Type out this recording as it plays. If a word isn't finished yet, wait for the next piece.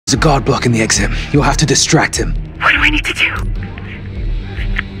There's a guard blocking the exit. You'll have to distract him. What do I need to do?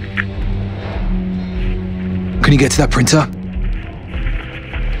 Can you get to that printer?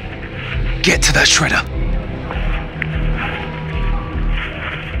 Get to that shredder.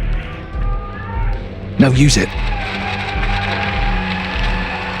 Now use it.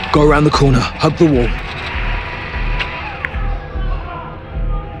 Go around the corner, hug the wall.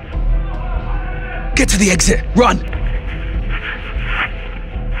 Get to the exit, run!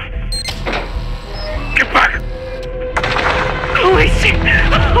 Get back! Holy shit!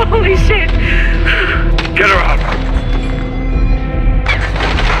 Holy shit! Get her out!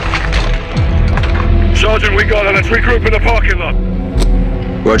 Sergeant, we got her. Let's regroup in the parking lot.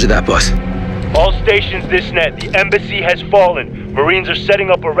 Roger that, boss. All stations this net. The embassy has fallen. Marines are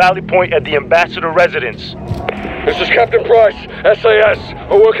setting up a rally point at the ambassador residence. This is Captain Price, SAS.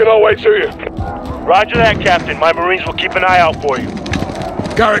 We're working our way to you. Roger that, Captain. My Marines will keep an eye out for you.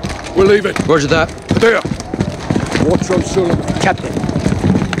 Garrick, we're leaving. Roger that. There. What's up, Sullivan? Captain.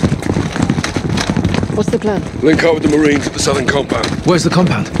 What's the plan? Link up with the Marines at the southern compound. Where's the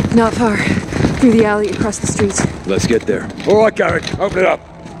compound? Not far. Through the alley across the street. Let's get there. All right, Garrick, open it up.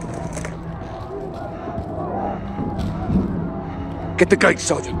 Get the gate,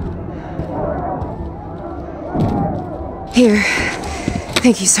 Sergeant. Here.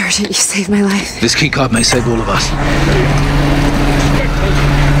 Thank you, Sergeant. You saved my life. This keycard may save all of us.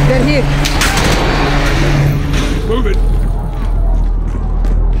 They're here. Move it.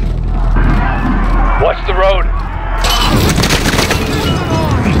 Watch the road.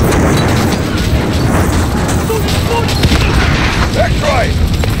 X-ray!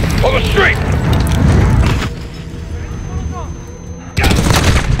 On the street!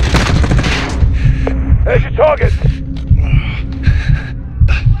 There's your target!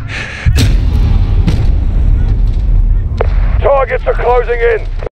 Targets are closing in!